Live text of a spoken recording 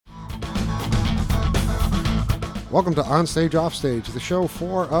Welcome to Onstage Offstage, the show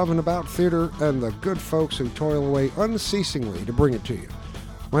for, of, and about theater and the good folks who toil away unceasingly to bring it to you.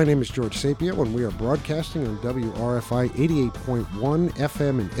 My name is George Sapio, and we are broadcasting on WRFI 88.1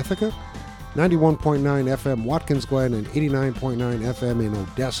 FM in Ithaca, 91.9 FM Watkins Glen, and 89.9 FM in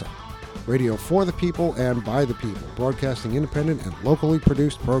Odessa. Radio for the people and by the people, broadcasting independent and locally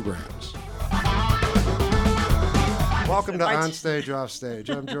produced programs. Welcome to Onstage Offstage.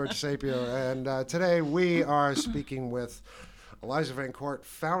 I'm George Sapio, and today we are speaking with Eliza Van Cort,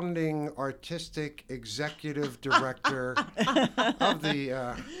 founding artistic executive director of the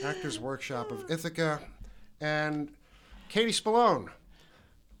Actors Workshop of Ithaca, and Katie Spallone,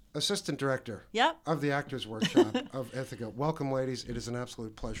 assistant director of the Actors Workshop of Ithaca. Welcome, ladies. It is an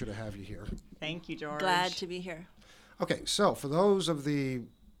absolute pleasure to have you here. Thank you, George. Glad to be here. Okay, so for those of the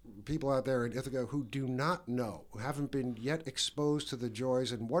people out there in Ithaca who do not know, who haven't been yet exposed to the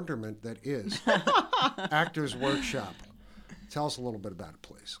joys and wonderment that is Actors Workshop, tell us a little bit about it,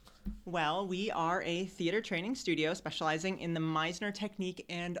 please. Well, we are a theater training studio specializing in the Meisner technique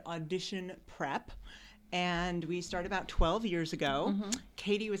and audition prep. And we started about 12 years ago. Mm-hmm.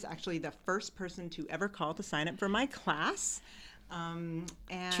 Katie was actually the first person to ever call to sign up for my class. And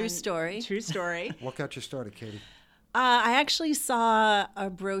True story. True story. What got you started, Katie? I actually saw a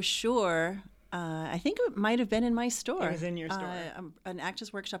brochure. I think it might have been in my store. It was in your store. An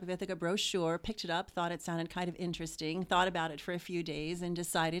Actors Workshop of Ithaca brochure. Picked it up, thought it sounded kind of interesting, thought about it for a few days, and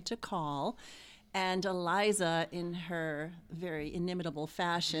decided to call. And Eliza, in her very inimitable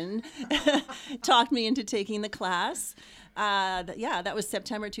fashion, talked me into taking the class. That was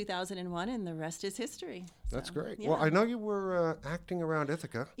September 2001, and the rest is history. That's great. Yeah. Well, I know you were acting around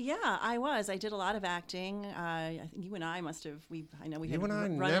Ithaca. Yeah, I was. I did a lot of acting. I think you and I must have.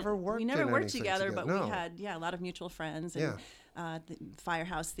 Never worked together, but no. We had a lot of mutual friends. And, the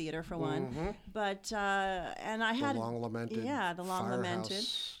Firehouse Theater for one, mm-hmm. But and I had the long lamented. Yeah, the long lamented.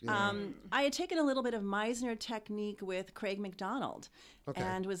 Yeah. I had taken a little bit of Meisner technique with Craig McDonald,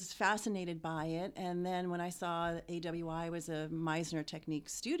 and was fascinated by it. And then when I saw AWI was a Meisner technique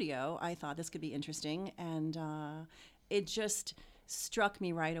studio, I thought this could be interesting, and it just struck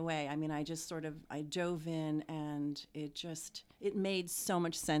me right away. I mean, I dove in, and it made so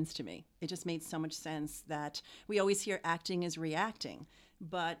much sense to me. It just made so much sense that we always hear acting is reacting,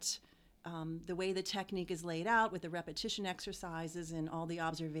 but the way the technique is laid out with the repetition exercises and all the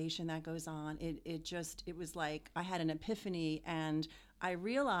observation that goes on, it was like I had an epiphany, and I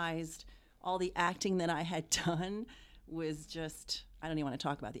realized all the acting that I had done was just, I don't even want to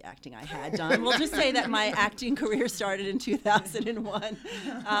talk about the acting I had done. We'll just say that my acting career started in 2001.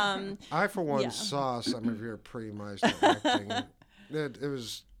 I, for one, saw some of your pre-Meisner acting. It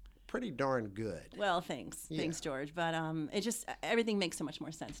was pretty darn good. Well, thanks. Yeah. Thanks, George. But everything makes so much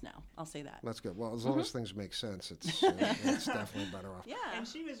more sense now. I'll say that. That's good. Well, as long as things make sense, it's definitely better off. Yeah. And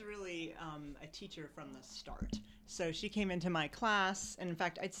she was really a teacher from the start. So she came into my class, and in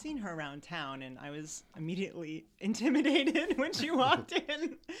fact, I'd seen her around town, and I was immediately intimidated when she walked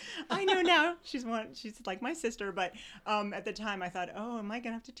in. I know now she's like my sister, but at the time I thought, oh, am I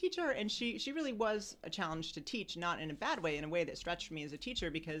going to have to teach her? And she really was a challenge to teach, not in a bad way, in a way that stretched me as a teacher,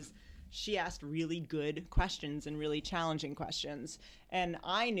 because she asked really good questions and really challenging questions. And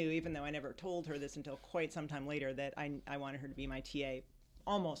I knew, even though I never told her this until quite some time later, that I wanted her to be my TA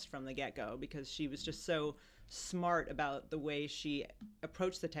almost from the get-go, because she was just so smart about the way she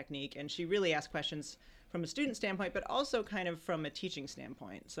approached the technique, and she really asked questions from a student standpoint, but also kind of from a teaching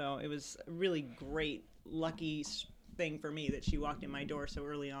standpoint. So it was a really great, lucky thing for me that she walked in my door so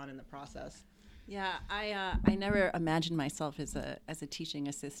early on in the process. Yeah, I never imagined myself as a teaching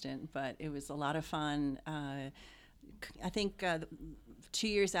assistant, but it was a lot of fun. I think 2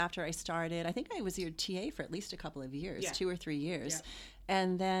 years after I started, I think I was your TA for at least a couple of years, 2 or 3 years. Yeah.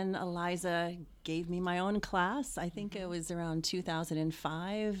 And then Eliza gave me my own class. I think it was around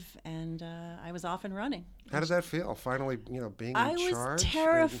 2005, and I was off and running. How did that feel? Finally, being in charge? I was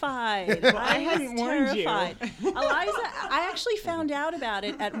terrified. Well, I hadn't warned you. Eliza, I actually found out about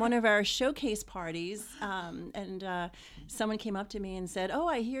it at one of our showcase parties, and someone came up to me and said, "Oh,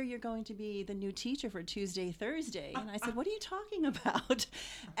 I hear you're going to be the new teacher for Tuesday, Thursday." And I said, "What are you talking about?"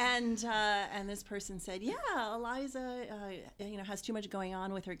 And this person said, "Yeah, Eliza, has too much going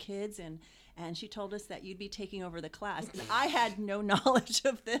on with her kids, and she told us that you'd be taking over the class." And I had no knowledge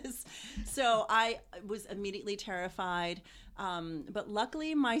of this, so I was immediately terrified. But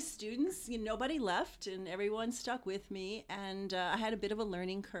luckily, my students, nobody left, and everyone stuck with me, and I had a bit of a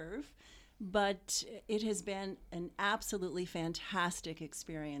learning curve. But it has been an absolutely fantastic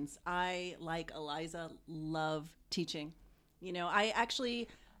experience. I, like Eliza, love teaching. I actually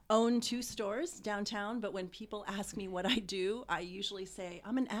own 2 stores downtown, but when people ask me what I do, I usually say,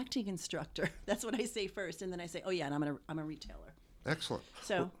 I'm an acting instructor. That's what I say first. And then I say, oh, yeah, and I'm a retailer. Excellent.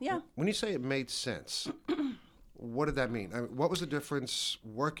 So, yeah. When you say it made sense, what did that mean? I mean, what was the difference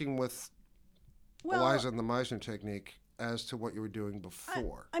working with Eliza and the Meisner technique as to what you were doing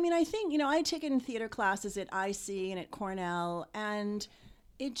before? I mean, I think, I had taken theater classes at IC and at Cornell, and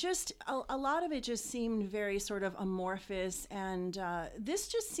it just, a lot of it just seemed very sort of amorphous, and this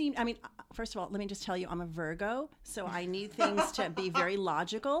just seemed, I mean, first of all, let me just tell you, I'm a Virgo, so I need things to be very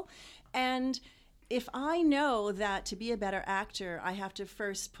logical, and if I know that to be a better actor, I have to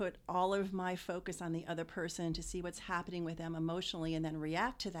first put all of my focus on the other person to see what's happening with them emotionally and then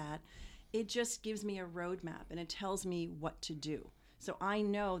react to that, it just gives me a roadmap and it tells me what to do. So I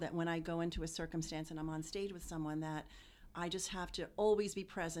know that when I go into a circumstance and I'm on stage with someone, that I just have to always be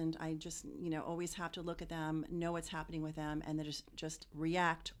present. I just, always have to look at them, know what's happening with them, and then just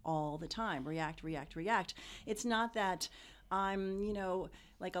react all the time. React. It's not that I'm,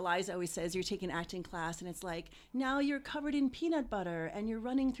 like Eliza always says, you're taking acting class and it's like, now you're covered in peanut butter and you're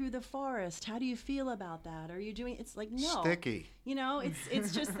running through the forest. How do you feel about that? Are you doing, it's like, no. Sticky.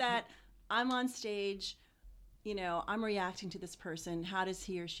 It's just that I'm on stage, I'm reacting to this person. How does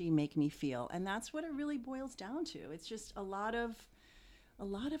he or she make me feel? And that's what it really boils down to. It's just a lot of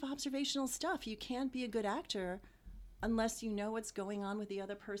observational stuff. You can't be a good actor unless you know what's going on with the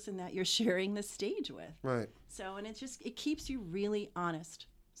other person that you're sharing the stage with. Right. So, and it keeps you really honest.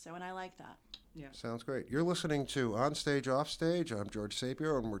 So, and I like that. Yeah. Sounds great. You're listening to On Stage, Off Stage. I'm George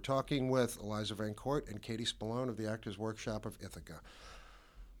Sapio, and we're talking with Eliza Van Cort and Katie Spallone of the Actors Workshop of Ithaca.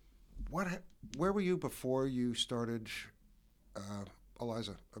 Where were you before you started,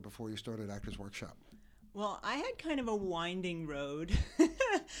 Eliza, before you started Actors Workshop? Well, I had kind of a winding road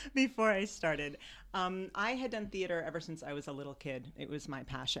before I started. I had done theater ever since I was a little kid. It was my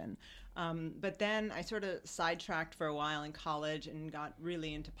passion. But then I sort of sidetracked for a while in college and got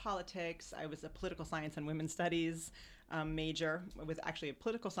really into politics. I was a political science and women's studies major, with actually a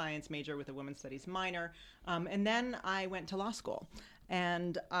political science major with a women's studies minor. And then I went to law school.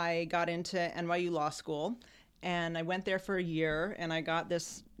 And I got into NYU Law School. And I went there for a year. And I got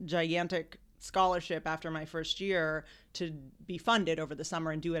this gigantic scholarship after my first year to be funded over the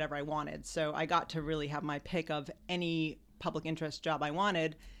summer and do whatever I wanted. So I got to really have my pick of any public interest job I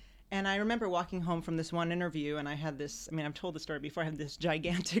wanted. And I remember walking home from this one interview, and I had this, I've told the story before, I had this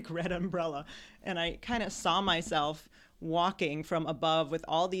gigantic red umbrella, and I kind of saw myself walking from above with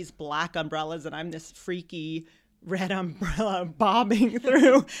all these black umbrellas, and I'm this freaky red umbrella bobbing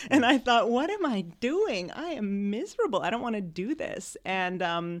through. And I thought, what am I doing? I am miserable. I don't want to do this.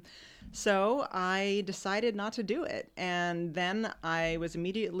 And so I decided not to do it. And then I was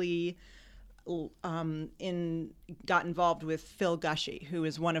immediately got involved with Phil Gushy, who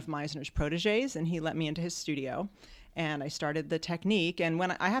is one of Meisner's proteges, and he let me into his studio. And I started the technique. And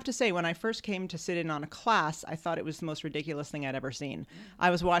I have to say, when I first came to sit in on a class, I thought it was the most ridiculous thing I'd ever seen. I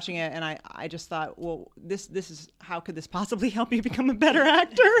was watching it, and I just thought, well, this is, how could this possibly help you become a better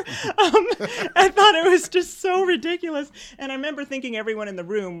actor? I thought it was just so ridiculous. And I remember thinking everyone in the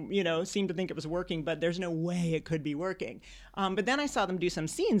room, seemed to think it was working, but there's no way it could be working. But then I saw them do some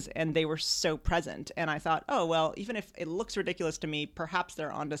scenes, and they were so present. And I thought, oh, well, even if it looks ridiculous to me, perhaps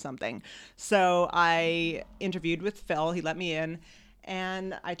they're onto something. So I interviewed with Phil. He let me in,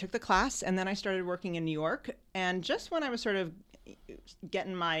 and I took the class, and then I started working in New York. And just when I was sort of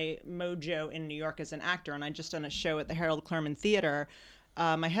getting my mojo in New York as an actor, and I'd just done a show at the Harold Clurman Theater,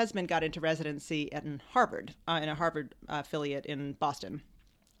 my husband got into residency at Harvard, in a Harvard affiliate in Boston.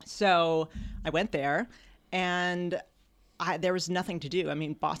 So I went there, and there was nothing to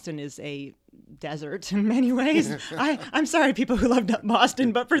do. Boston is a desert in many ways. I'm sorry, people who love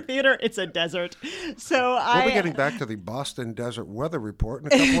Boston, but for theater, it's a desert. So we'll be getting back to the Boston Desert Weather Report in a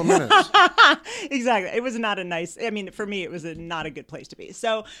couple of minutes. Exactly. It was not a nice, for me, it was not a good place to be.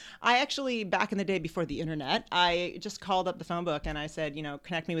 So I actually, back in the day before the internet, I just called up the phone book and I said,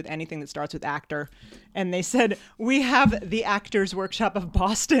 connect me with anything that starts with actor. And they said, we have the Actors Workshop of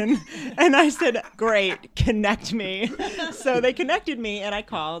Boston. And I said, great, connect me. So they connected me, and I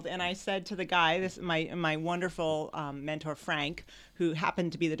called, and I said to the guy, my wonderful mentor, Frank, who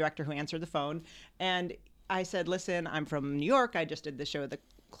happened to be the director who answered the phone, and I said, listen, I'm from New York. I just did the show at the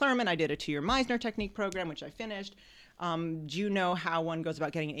Clurman. I did a 2-year Meisner technique program, which I finished. Do you know how one goes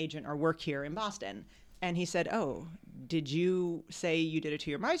about getting an agent or work here in Boston? And he said, oh, did you say you did a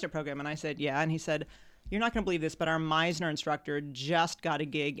 2-year Meisner program? And I said, yeah. And he said, you're not going to believe this, but our Meisner instructor just got a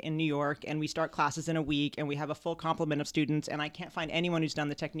gig in New York, and we start classes in a week, and we have a full complement of students, and I can't find anyone who's done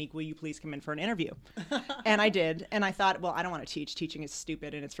the technique. Will you please come in for an interview? And I did, and I thought, well, I don't want to teach. Teaching is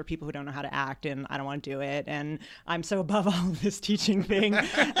stupid, and it's for people who don't know how to act, and I don't want to do it, and I'm so above all of this teaching thing.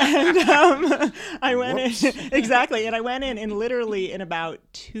 And I went in, exactly, and I went in, and literally in about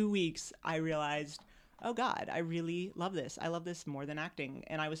 2 weeks, I realized, oh God, I really love this. I love this more than acting.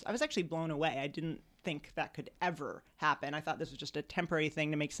 And I was actually blown away. I didn't think that could ever happen. I thought this was just a temporary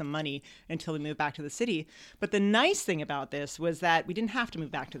thing to make some money until we moved back to the city. But the nice thing about this was that we didn't have to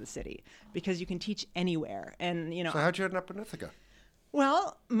move back to the city because you can teach anywhere. And, you know. So how'd you end up in Ithaca?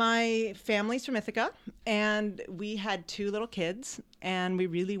 Well, my family's from Ithaca, and we had 2 little kids, and we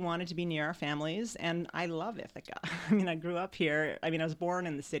really wanted to be near our families, and I love Ithaca. I mean, I grew up here. I mean, I was born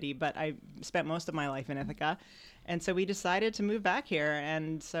in the city, but I spent most of my life in Ithaca, and so we decided to move back here,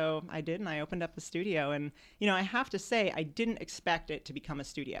 and so I did, and I opened up a studio, and, you know, I have to say, I didn't expect it to become a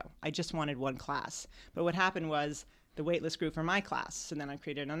studio. I just wanted one class, but what happened was the wait list grew for my class, and then I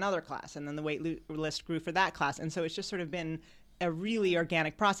created another class, and then the wait list grew for that class, and so it's just sort of been a really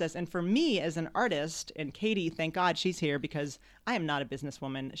organic process. And for me as an artist, and Katie, thank God she's here because I am not a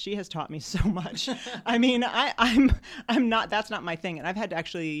businesswoman. She has taught me so much. I mean, I'm not, that's not my thing. And I've had to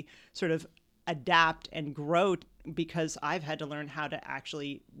actually sort of adapt and grow because I've had to learn how to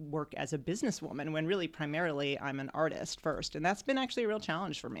actually work as a businesswoman when really primarily I'm an artist first. And that's been actually a real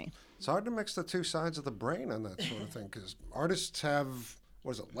challenge for me. It's hard to mix the 2 sides of the brain on that sort of thing because artists have,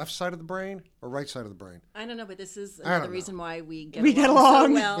 what is it, left side of the brain or right side of the brain? I don't know, but this is another reason why we get along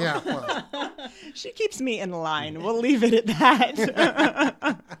so well. Yeah, well. She keeps me in line. We'll leave it at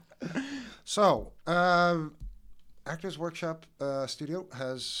that. So, Actors Workshop Studio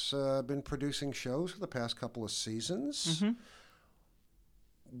has been producing shows for the past couple of seasons. Mm-hmm.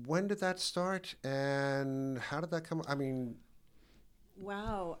 When did that start, and how did that come? I mean,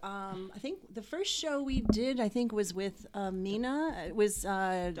 wow. I think the first show we did, was with Mina. It was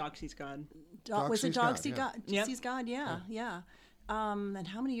Dog Sees God. Was it Dog Sees God? Yep. Sees God, yeah. And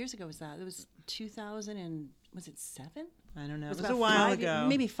how many years ago was that? It was 2000 and, was it 7? I don't know. It was about a while ago.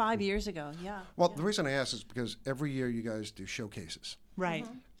 Maybe 5 years ago, yeah. Well, the reason I ask is because every year you guys do showcases. Right.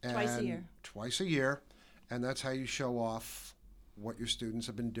 Mm-hmm. Twice a year. Twice a year, and that's how you show off what your students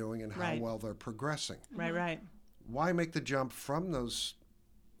have been doing and how well they're progressing. Right. Why make the jump from those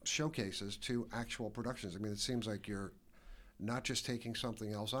showcases to actual productions? I mean, it seems like you're not just taking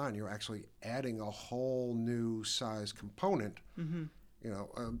something else on, you're actually adding a whole new size component, mm-hmm. you know,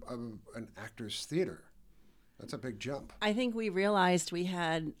 of an actor's theater. That's a big jump. I think we realized we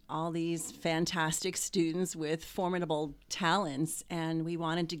had all these fantastic students with formidable talents, and we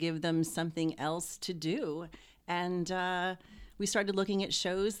wanted to give them something else to do. And we started looking at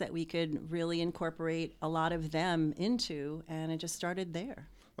shows that we could really incorporate a lot of them into, and it just started there.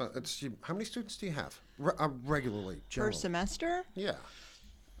 Well, how many students do you have regularly, generally? Per semester? Yeah.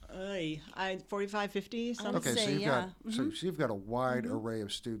 45, 50, something. Okay, say, so you've yeah. got so you've got a wide array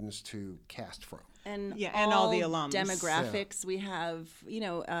of students to cast from. And all the alums. Demographics. We have,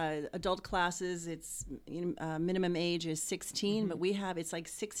 adult classes. It's minimum age is 16, but we have it's like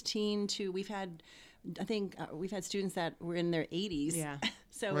 16 to we've had students that were in their 80s. Yeah.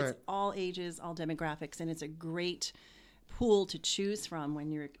 So it's all ages, all demographics, and it's a great pool to choose from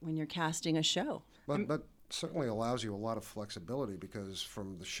when you're casting a show. But certainly allows you a lot of flexibility because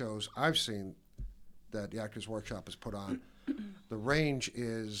from the shows I've seen that the Actors Workshop has put on, the range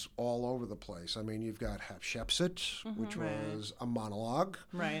is all over the place. I mean, you've got Hatshepsut, which was a monologue.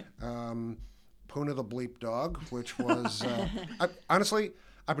 Right. Puna the Bleep Dog, which was... honestly,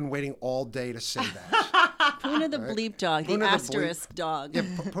 I've been waiting all day to say that. Puna the Bleep Dog, Puna the asterisk dog. Yeah,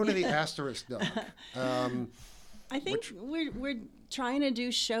 Puna the asterisk dog. I think we're trying to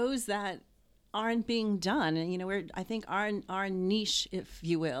do shows that aren't being done, and I think our niche, if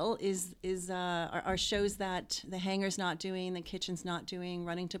you will, is our shows that the Hangar's not doing, the Kitchen's not doing,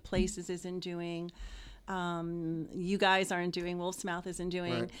 Running to Places isn't doing, you guys aren't doing, Wolf's Mouth isn't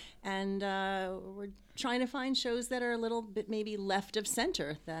doing, and we're trying to find shows that are a little bit maybe left of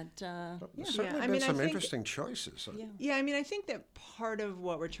center. That There's certainly been some interesting choices. Yeah, I mean, I think that part of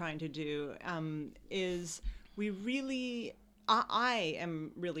what we're trying to do is we really. I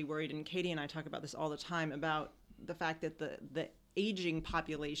am really worried, and Katie and I talk about this all the time, about the fact that the aging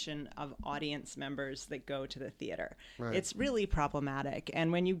population of audience members that go to the theater. Right. It's really problematic.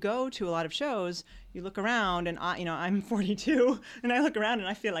 And when you go to a lot of shows, you look around, and I'm 42, and I look around and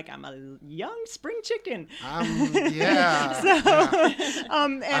I feel like I'm a young spring chicken. Yeah.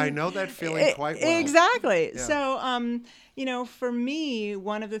 And I know that feeling quite well. Exactly. Yeah. So, for me,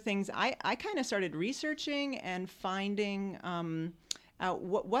 one of the things I kind of started researching and finding out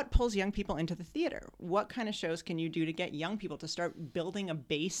what pulls young people into the theater. What kind of shows can you do to get young people to start building a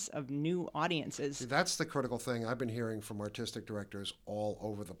base of new audiences? See, that's the critical thing I've been hearing from artistic directors all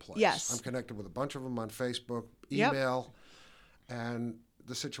over the place. Yes. I'm connected with a bunch of them on Facebook, email, and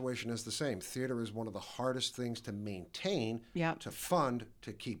the situation is the same. Theater is one of the hardest things to maintain, to fund,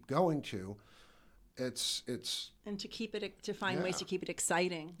 to keep going to. It's and to find ways to keep it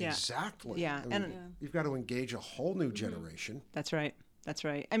exciting. Exactly. Yeah. I mean, you've got to engage a whole new generation. That's right. That's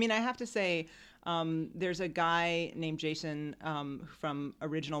right. I mean, I have to say, there's a guy named Jason from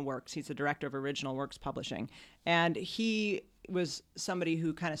Original Works. He's the director of Original Works Publishing. And he was somebody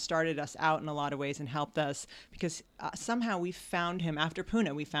who kind of started us out in a lot of ways and helped us because somehow we found him. After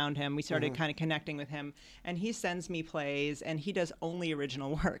Pune, we found him. We started kind of connecting with him. And he sends me plays, and he does only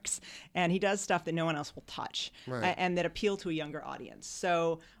original works. And he does stuff that no one else will touch and that appeal to a younger audience.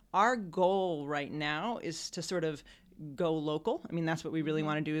 So our goal right now is to sort of go local. I mean, that's what we really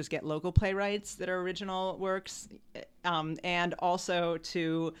want to do, is get local playwrights that are original works, and also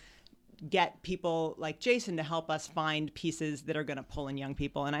to get people like Jason to help us find pieces that are going to pull in young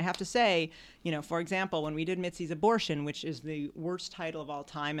people. And I have to say, for example, when we did Mitzi's Abortion, which is the worst title of all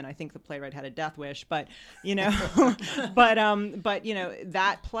time, and I think the playwright had a death wish, but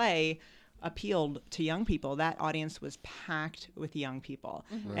that play appealed to young people. That audience was packed with young people.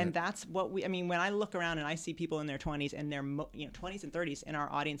 And that's what when I look around and I see people in their 20s and their 20s and 30s in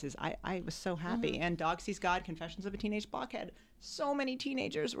our audiences, I was so happy. And Dog Sees God, Confessions of a Teenage Blockhead, so many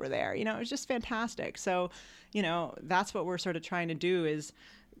teenagers were there. It was just fantastic. So, that's what we're sort of trying to do, is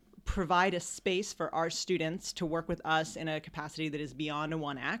provide a space for our students to work with us in a capacity that is beyond a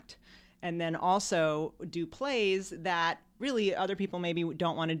one act. And then also do plays that really other people maybe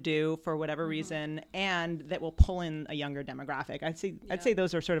don't want to do for whatever reason, and that will pull in a younger demographic. I'd say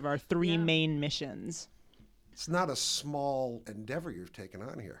those are sort of our three main missions. It's not a small endeavor you've taken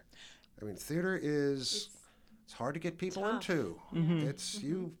on here. I mean, theater is... It's hard to get people into.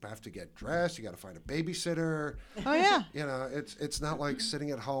 You have to get dressed. You got to find a babysitter. Oh yeah. It's not like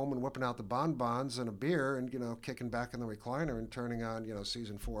sitting at home and whipping out the bonbons and a beer and kicking back in the recliner and turning on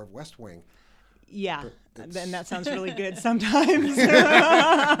season 4 of West Wing. Yeah, and that sounds really good sometimes.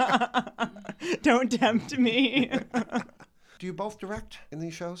 Don't tempt me. Do you both direct in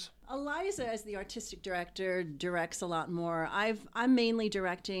these shows? Eliza, as the artistic director, directs a lot more. I'm mainly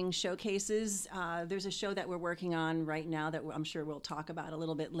directing showcases. There's a show that we're working on right now that I'm sure we'll talk about a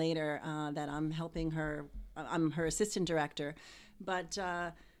little bit later, that I'm helping her. I'm her assistant director. But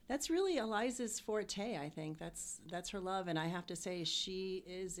that's really Eliza's forte, I think. That's her love. And I have to say, she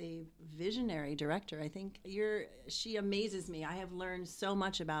is a visionary director. I think she amazes me. I have learned so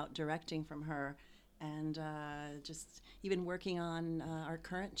much about directing from her. And just even working on our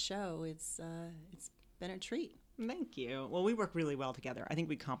current show, it's been a treat. Thank you. Well, we work really well together. I think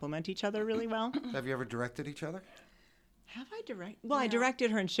we complement each other really well. Have you ever directed each other? Have I directed? Well, I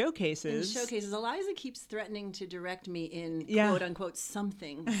directed her in showcases. Eliza keeps threatening to direct me in quote unquote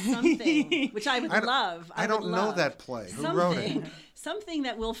something, which I would love. I don't know that play. Who wrote it? Something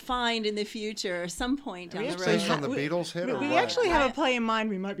that we'll find in the future, some point down the road. Based on the Beatles hit? We actually have a play in mind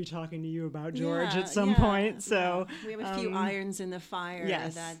we might be talking to you about, George, at some point. So we have a few irons in the fire.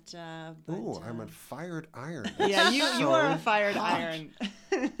 Yes. I'm a fired iron. Yeah, you are a fired iron.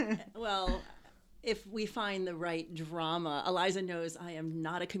 Well, if we find the right drama, Eliza knows I am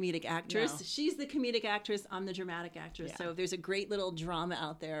not a comedic actress. No. She's the comedic actress. I'm the dramatic actress. Yeah. So if there's a great little drama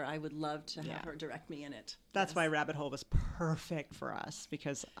out there, I would love to have her direct me in it. That's why Rabbit Hole was perfect for us,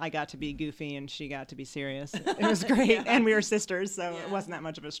 because I got to be goofy and she got to be serious. It was great. And we were sisters, so it wasn't that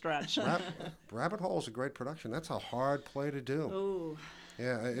much of a stretch. Rabbit Hole is a great production. That's a hard play to do. Oh.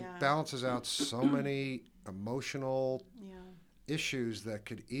 Yeah, it balances out so many emotional issues that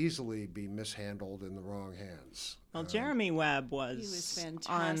could easily be mishandled in the wrong hands. Well, Jeremy Webb was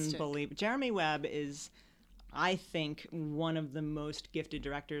unbelievable. Jeremy Webb is, I think, one of the most gifted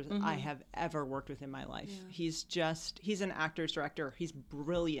directors I have ever worked with in my life. Yeah. He's an actor's director. He's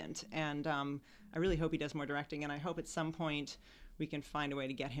brilliant. And I really hope he does more directing. And I hope at some point we can find a way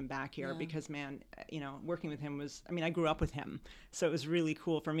to get him back here because, man, working with him was, I grew up with him. So it was really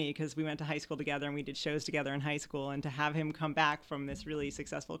cool for me because we went to high school together and we did shows together in high school. And to have him come back from this really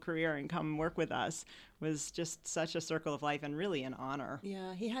successful career and come work with us was just such a circle of life and really an honor.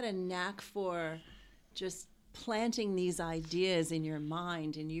 Yeah, he had a knack for just planting these ideas in your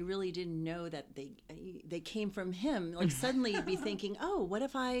mind, and you really didn't know that they came from him. Like suddenly you'd be thinking, oh, what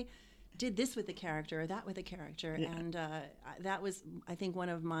if I did this with the character or that with the character? Yeah. And that was, I think, one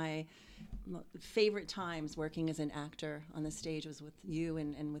of my favorite times working as an actor on the stage was with you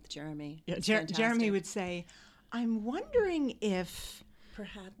and with Jeremy. Yeah, Jeremy would say, I'm wondering if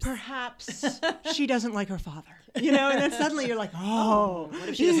perhaps she doesn't like her father, and then suddenly you're like, oh, what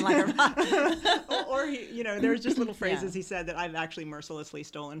if she doesn't like her father? or there's just little phrases he said that I've actually mercilessly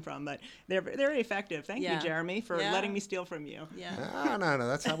stolen from, but they're very effective. Thank you, Jeremy, for letting me steal from you. Yeah. No,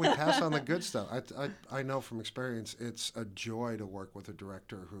 that's how we pass on the good stuff. I know from experience it's a joy to work with a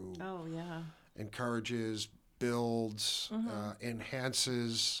director who encourages, builds,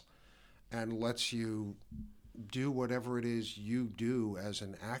 enhances, and lets you do whatever it is you do as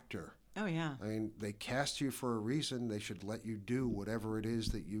an actor. Oh, yeah. I mean, they cast you for a reason. They should let you do whatever it is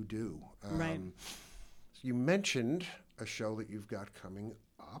that you do. Right. You mentioned a show that you've got coming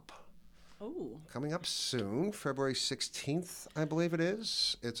up. Oh. Coming up soon, February 16th, I believe it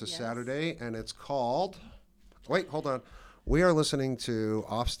is. It's a Saturday, and it's called... Wait, hold on. We are listening to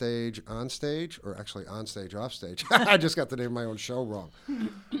Offstage, Onstage, or actually Onstage, Offstage. I just got the name of my own show wrong.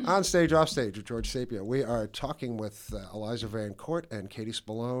 Onstage, Offstage with George Sapio. We are talking with Eliza Van Cort and Katie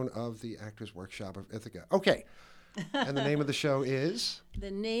Spallone of the Actors Workshop of Ithaca. Okay. And the name of the show is?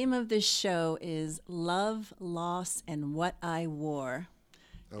 The name of the show is Love, Loss, and What I Wore.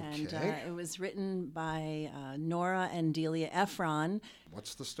 Okay. And it was written by Nora and Ephron.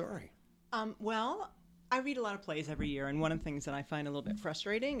 What's the story? Well, I read a lot of plays every year, and one of the things that I find a little bit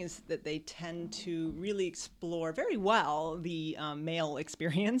frustrating is that they tend to really explore very well the male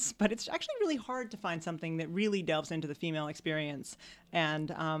experience, but it's actually really hard to find something that really delves into the female experience.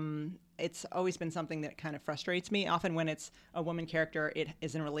 And it's always been something that kind of frustrates me. Often when it's a woman character, it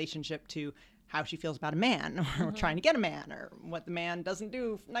is in relationship to how she feels about a man or trying to get a man or what the man doesn't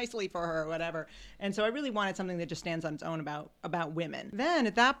do nicely for her or whatever. And so I really wanted something that just stands on its own about women. Then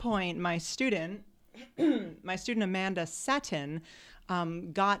at that point, my student Amanda Sutton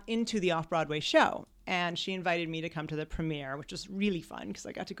got into the off-Broadway show, and she invited me to come to the premiere, which was really fun because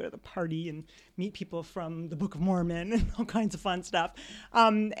I got to go to the party and meet people from the Book of Mormon and all kinds of fun stuff.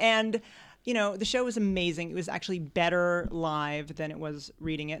 And the show was amazing. It was actually better live than it was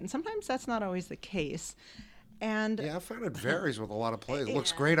reading it, and sometimes that's not always the case. And I find it varies with a lot of plays. It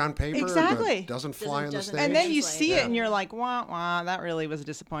looks great on paper, exactly. but doesn't fly on the stage. And then you see it and you're like, wah, wah, that really was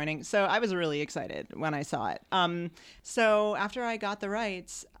disappointing. So I was really excited when I saw it. So after I got the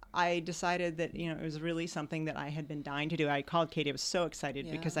rights, I decided that, it was really something that I had been dying to do. I called Katie. I was so excited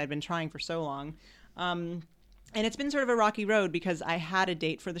because I'd been trying for so long. And it's been sort of a rocky road because I had a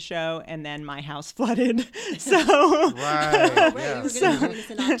date for the show and then my house flooded. So,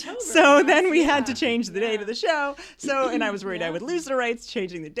 so then we had to change the date of the show. So, and I was worried I would lose the rights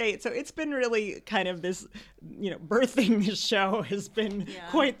changing the date. So it's been really kind of this, birthing this show has been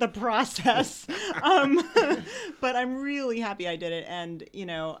quite the process. But I'm really happy I did it. And,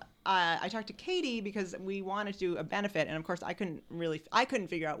 I talked to Katie because we wanted to do a benefit, and of course I couldn't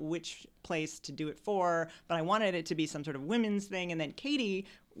figure out which place to do it for, but I wanted it to be some sort of women's thing. And then Katie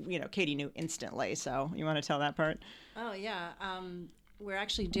knew instantly. So you want to tell that part? Oh yeah, we're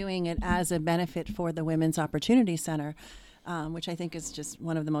actually doing it as a benefit for the Women's Opportunity Center, which I think is just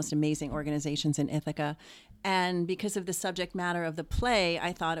one of the most amazing organizations in Ithaca. And because of the subject matter of the play,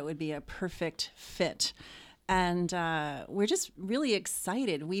 I thought it would be a perfect fit. And we're just really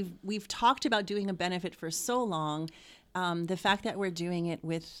excited. We've talked about doing a benefit for so long. The fact that we're doing it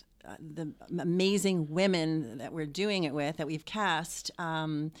with the amazing women that we're doing it with, that we've cast,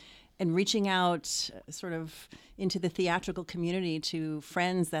 and reaching out sort of into the theatrical community to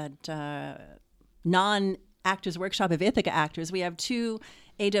friends that non-Actors Workshop of Ithaca actors. We have 2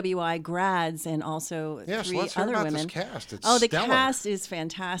 AWI grads and also 3 let's hear other about women. This cast. It's the stellar. cast is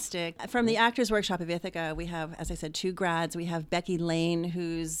fantastic. From the Actors Workshop of Ithaca, we have, as I said, 2 grads. We have Becky Lane,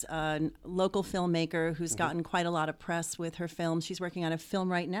 who's a local filmmaker who's gotten quite a lot of press with her films. She's working on a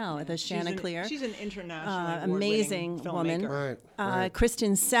film right now at the Chanticleer. She's an international amazing woman. Right.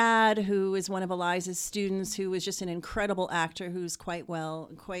 Kristen Sad, who is one of Eliza's students, who is just an incredible actor who's quite well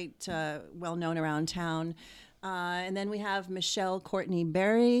known around town. And then we have Michelle Courtney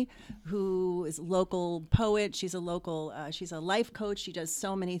Berry, who is a local poet. She's a local, she's a life coach. She does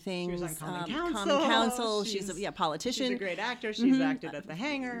so many things. She was on Common Common Council. She's She's a politician. She's a great actor. She's acted at the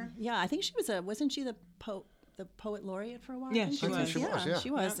Hangar. Yeah, I think she was wasn't she the poet laureate for a while? Yeah, didn't she was. She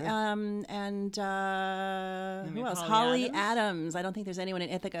was. Yeah. And we who have else? Holly Holly Adams. I don't think there's anyone in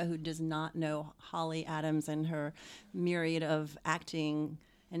Ithaca who does not know Holly Adams and her myriad of acting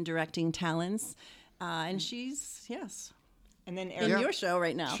and directing talents. And she's, yes, And then in your show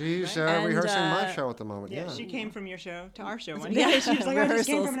right now. She's right? rehearsing And, my show at the moment. Yeah, Yeah. she came from your show to our show one day. She was like, I just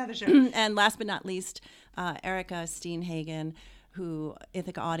came from another show. And last but not least, Erica Steenhagen, who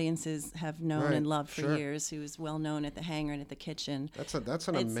Ithaca audiences have known Right, and loved for sure. years, who's well known at the Hangar and at the Kitchen. That's an It's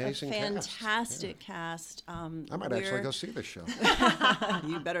amazing a cast. fantastic cast. I might actually go see this show.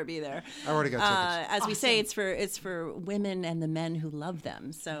 You better be there. I already got tickets. As we say, it's for women and the men who love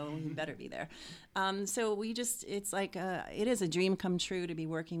them. So you better be there. So it's like it is a dream come true to be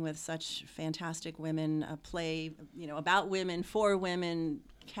working with such fantastic women. A play, about women, for women,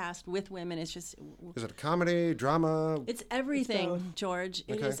 cast with women. It's just. Is it a comedy, drama? It's everything, It's George.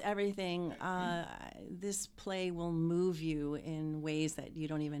 It Okay. is everything. This play will move you in ways that you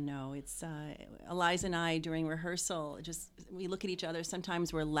don't even know. It's Eliza and I during rehearsal. We look at each other.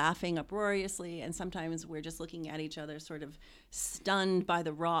 Sometimes we're laughing uproariously, and sometimes we're just looking at each other, sort of stunned by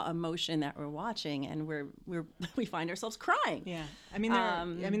the raw emotion that we're watching, and we find ourselves crying. Yeah, I mean,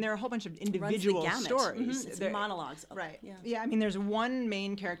 there are a whole bunch of individual gamut. stories. It's There- monologues. Right. Yeah. I mean, there's one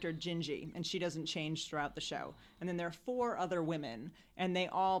main character, Gingy, and she doesn't change throughout the show. And then there are 4 other women, and they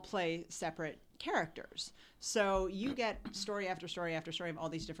all play separate characters. So you get story after story after story of all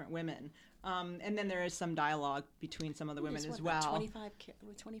these different women. And then there is some dialogue between some of the women as well. 25,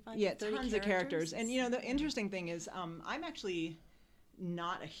 Yeah, 30 tons of characters. And the interesting thing is, I'm actually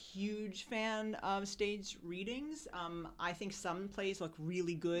not a huge fan of staged readings. I think some plays look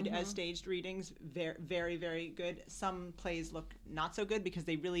really good as staged readings, very, very, very good. Some plays look not so good because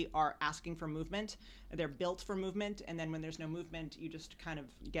they really are asking for movement. They're built for movement, and then when there's no movement, you just kind of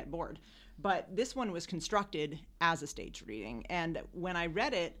get bored. But this one was constructed as a staged reading, and when I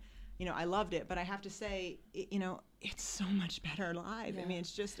read it, I loved it. But I have to say, it's so much better live. Yeah. I mean,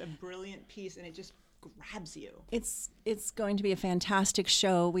 it's just a brilliant piece, and it just grabs you. It's going to be a fantastic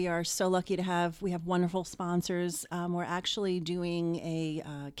show. We are so lucky to have wonderful sponsors. We're actually doing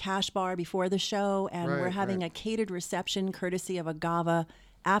a cash bar before the show, and we're having a catered reception courtesy of Agava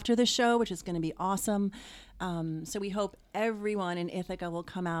after the show, which is going to be awesome. So we hope everyone in Ithaca will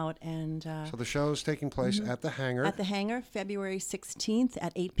come out and. So the show is taking place at the Hangar. At the Hangar, February 16th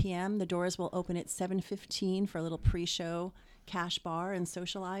at 8 p.m. The doors will open at 7:15 for a little pre-show cash bar and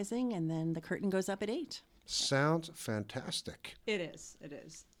socializing, and then the curtain goes up at 8. Sounds fantastic. It is.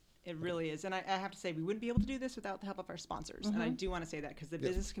 It really is. And I have to say, we wouldn't be able to do this without the help of our sponsors. And I do want to say that because the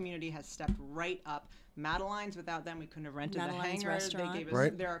business community has stepped right up. Madeline's, without them, we couldn't have rented the Madeline's Hangar. restaurant. They gave us,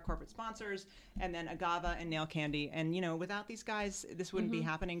 Right. they're our corporate sponsors. And then Agava and Nail Candy. And, without these guys, this wouldn't be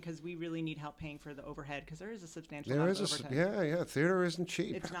happening because we really need help paying for the overhead because there is a substantial There amount is of overhead. Theater isn't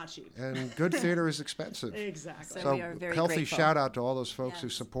cheap. It's not cheap. And good theater is expensive. Exactly. So we are very healthy grateful. shout out to all those folks who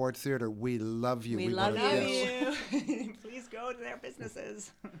Yes. support theater. We love you. We love wanna do you. this. Love you. Please go to their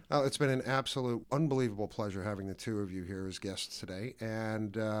businesses. Oh, it's been an absolute, unbelievable pleasure having the two of you here as guests today.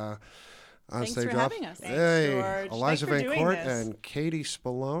 And on Thanks stage for off, having us. Thanks, hey, George. Eliza Thanks for Van doing Cort this. and Katie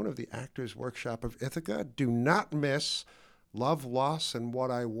Spallone of the Actors Workshop of Ithaca. Do not miss Love, Loss, and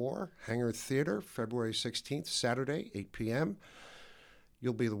What I Wore, Hangar Theater, February 16th, Saturday, 8 p.m.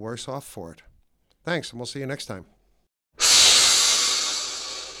 You'll be the worse off for it. Thanks, and we'll see you next time.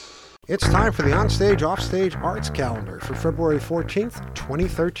 It's time for the Onstage Offstage Arts Calendar for February 14th,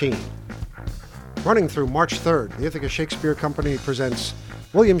 2013. Running through March 3rd, the Ithaca Shakespeare Company presents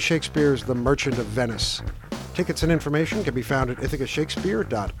William Shakespeare's The Merchant of Venice. Tickets and information can be found at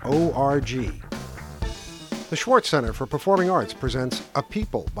ithacashakespeare.org. The Schwartz Center for Performing Arts presents A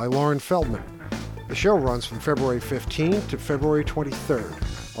People by Lauren Feldman. The show runs from February 15th to February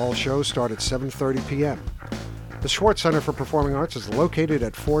 23rd. All shows start at 7:30 p.m. The Schwartz Center for Performing Arts is located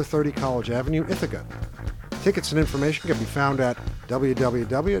at 430 College Avenue, Ithaca. Tickets and information can be found at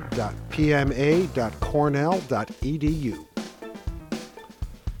www.pma.cornell.edu.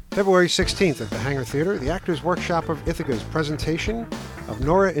 February 16th at the Hangar Theater, the Actors Workshop of Ithaca's presentation of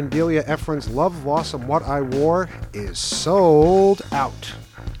Nora and Delia Ephron's Love, Loss, and What I Wore is sold out.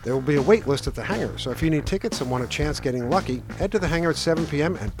 There will be a wait list at the Hangar, so if you need tickets and want a chance getting lucky, head to the Hangar at 7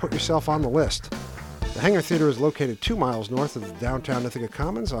 p.m. and put yourself on the list. The Hangar Theater is located 2 miles north of the downtown Ithaca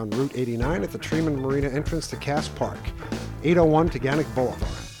Commons on Route 89 at the Treman Marina entrance to Cass Park, 801 Taganic Boulevard.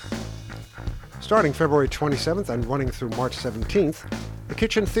 Starting February 27th and running through March 17th, the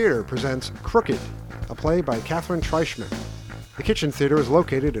Kitchen Theater presents Crooked, a play by Catherine Treichman. The Kitchen Theater is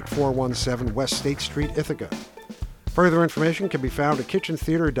located at 417 West State Street, Ithaca. Further information can be found at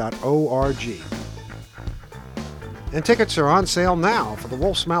kitchentheater.org. And tickets are on sale now for the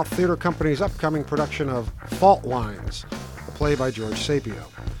Wolf's Mouth Theater Company's upcoming production of Fault Lines, a play by George Sapio.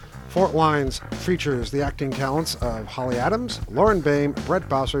 Fault Lines features the acting talents of Holly Adams, Lauren Boehm, Brett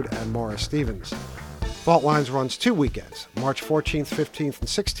Bossard, and Maura Stevens. Fault Lines runs 2 weekends, March 14th, 15th, and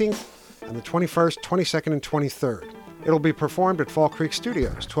 16th, and the 21st, 22nd, and 23rd. It'll be performed at Fall Creek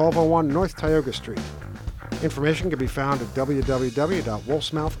Studios, 1201 North Tioga Street. Information can be found at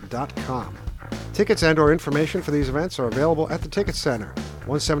www.wolfsmouth.com. Tickets and or information for these events are available at the Ticket Center,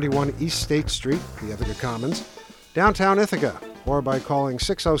 171 East State Street, the Ithaca Commons, downtown Ithaca, or by calling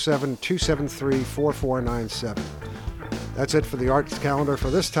 607-273-4497. That's it for the arts calendar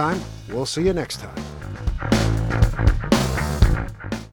for this time. We'll see you next time.